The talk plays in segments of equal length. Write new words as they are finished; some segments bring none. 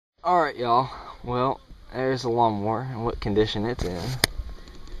Alright, y'all. Well, there's the lawnmower and what condition it's in.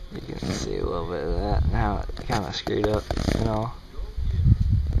 You can see a little bit of that and how it kind of screwed up and all.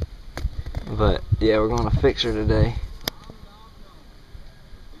 But yeah, we're going to fix her today.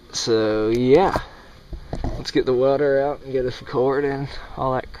 So yeah, let's get the welder out and get us a cord and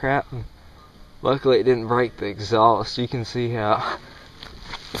all that crap. And luckily it didn't break the exhaust. You can see how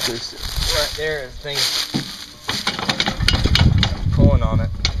right there is things pulling on it.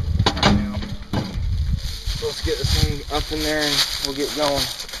 So let's get this thing up in there and we'll get going.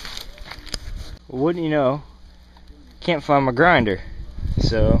 Well, wouldn't you know, can't find my grinder.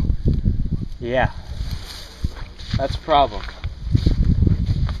 So yeah, that's a problem.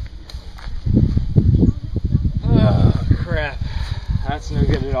 Oh crap, that's no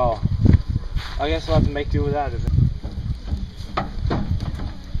good at all. I guess we'll have to make do without it.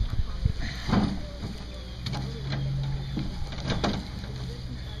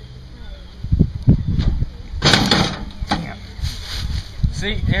 Damn.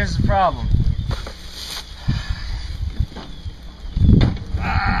 See, here's the problem.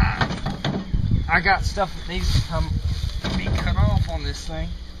 I got stuff that needs to be cut off on this thing.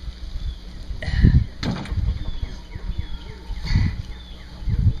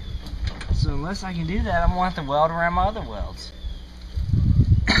 So unless I can do that, I'm gonna have to weld around my other welds.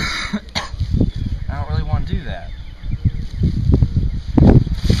 I don't really want to do that. I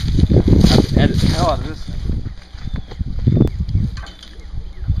have to edit the hell out of this thing.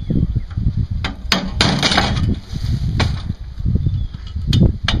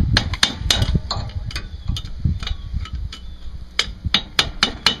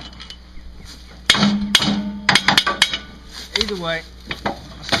 Either way,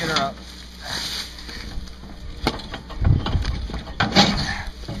 let's get her up.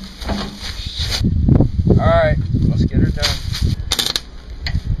 Alright, let's get her done.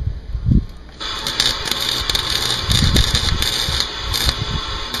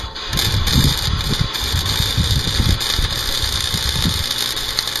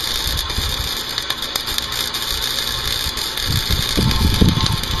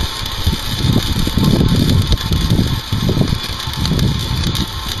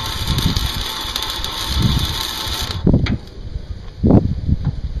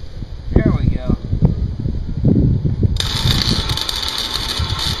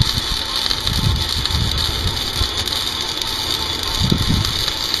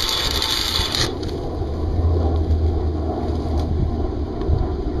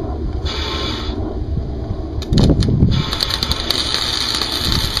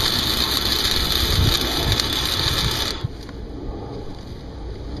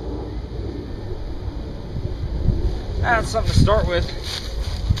 That's something to start with.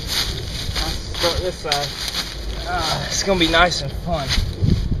 Let's start this side. It's gonna be nice and fun.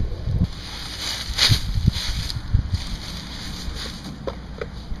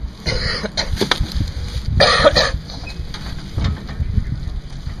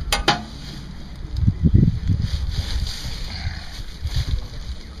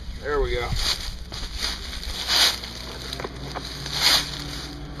 There we go.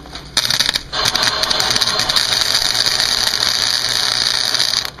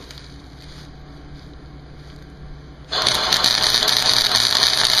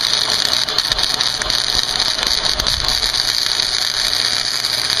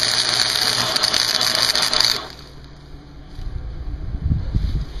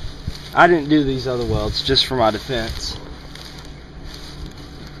 I didn't do these other welds just for my defense.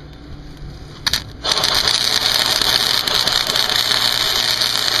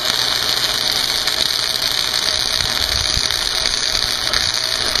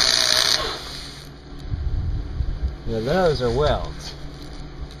 Now those are welds.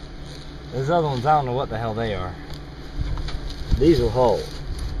 Those other ones, I don't know what the hell they are. These will hold.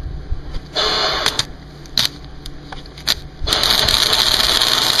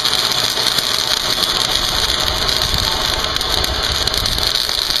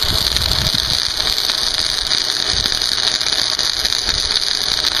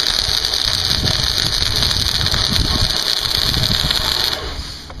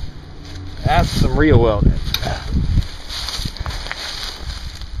 That's some real welding.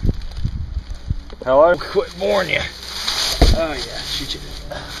 Hello? Quit boring you. Oh yeah, shoot you.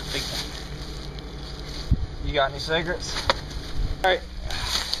 Big time. You got any cigarettes? Alright,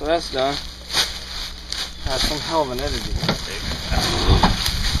 so that's done. That's some hell of an energy.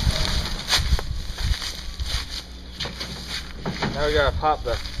 Now we gotta pop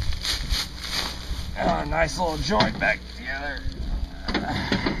the nice little joint back together.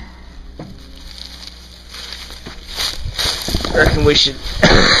 reckon we should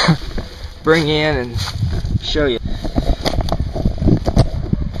bring in and show you.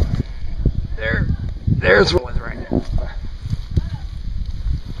 There's one right now.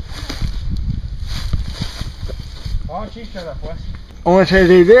 Why don't you shut up, Wes? I want to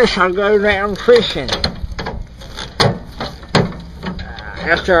do this, I'll go down fishing.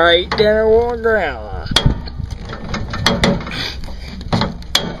 After I eat dinner with grandma.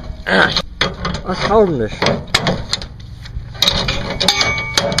 What's holding this?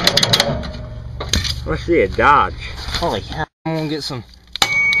 Let's see, a Dodge. Holy cow. I'm gonna get some.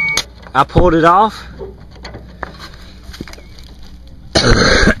 I pulled it off.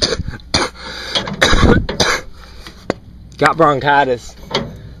 Got bronchitis.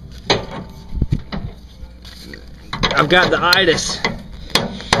 I've got the itis.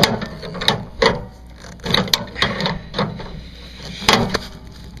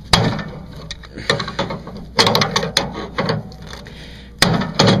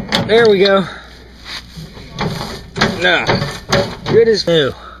 There we go. Nah, good as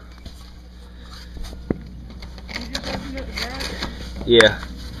new. Yeah,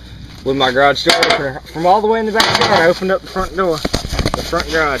 with my garage door opener. From all the way in the backyard, I opened up the front door, the front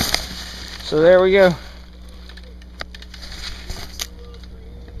garage. So there we go.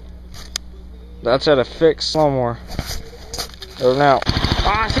 That's how to fix lawnmower. Over now.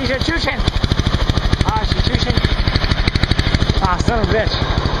 Ah, she's a shooting. Ah, she's shooting. Ah, son of a bitch.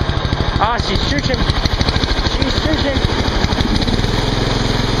 Ah, she's shooting. She's shooting.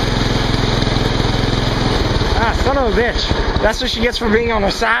 Ah, son of a bitch. That's what she gets for being on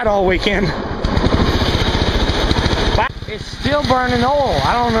her side all weekend. It's still burning oil.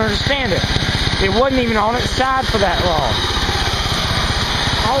 I don't understand it. It wasn't even on its side for that long.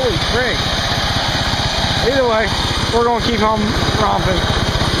 Holy frick. Either way, we're going to keep on romping.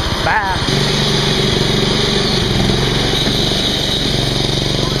 Bye.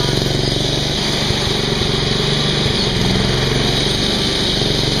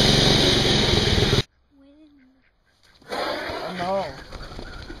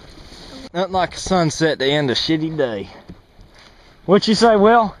 Nothing like a sunset to end a shitty day. What you say,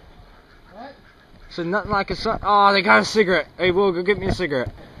 Will? What? So nothing like a sun. Oh, they got a cigarette. Hey, Will, go get me a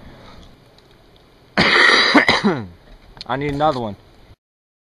cigarette. I need another one.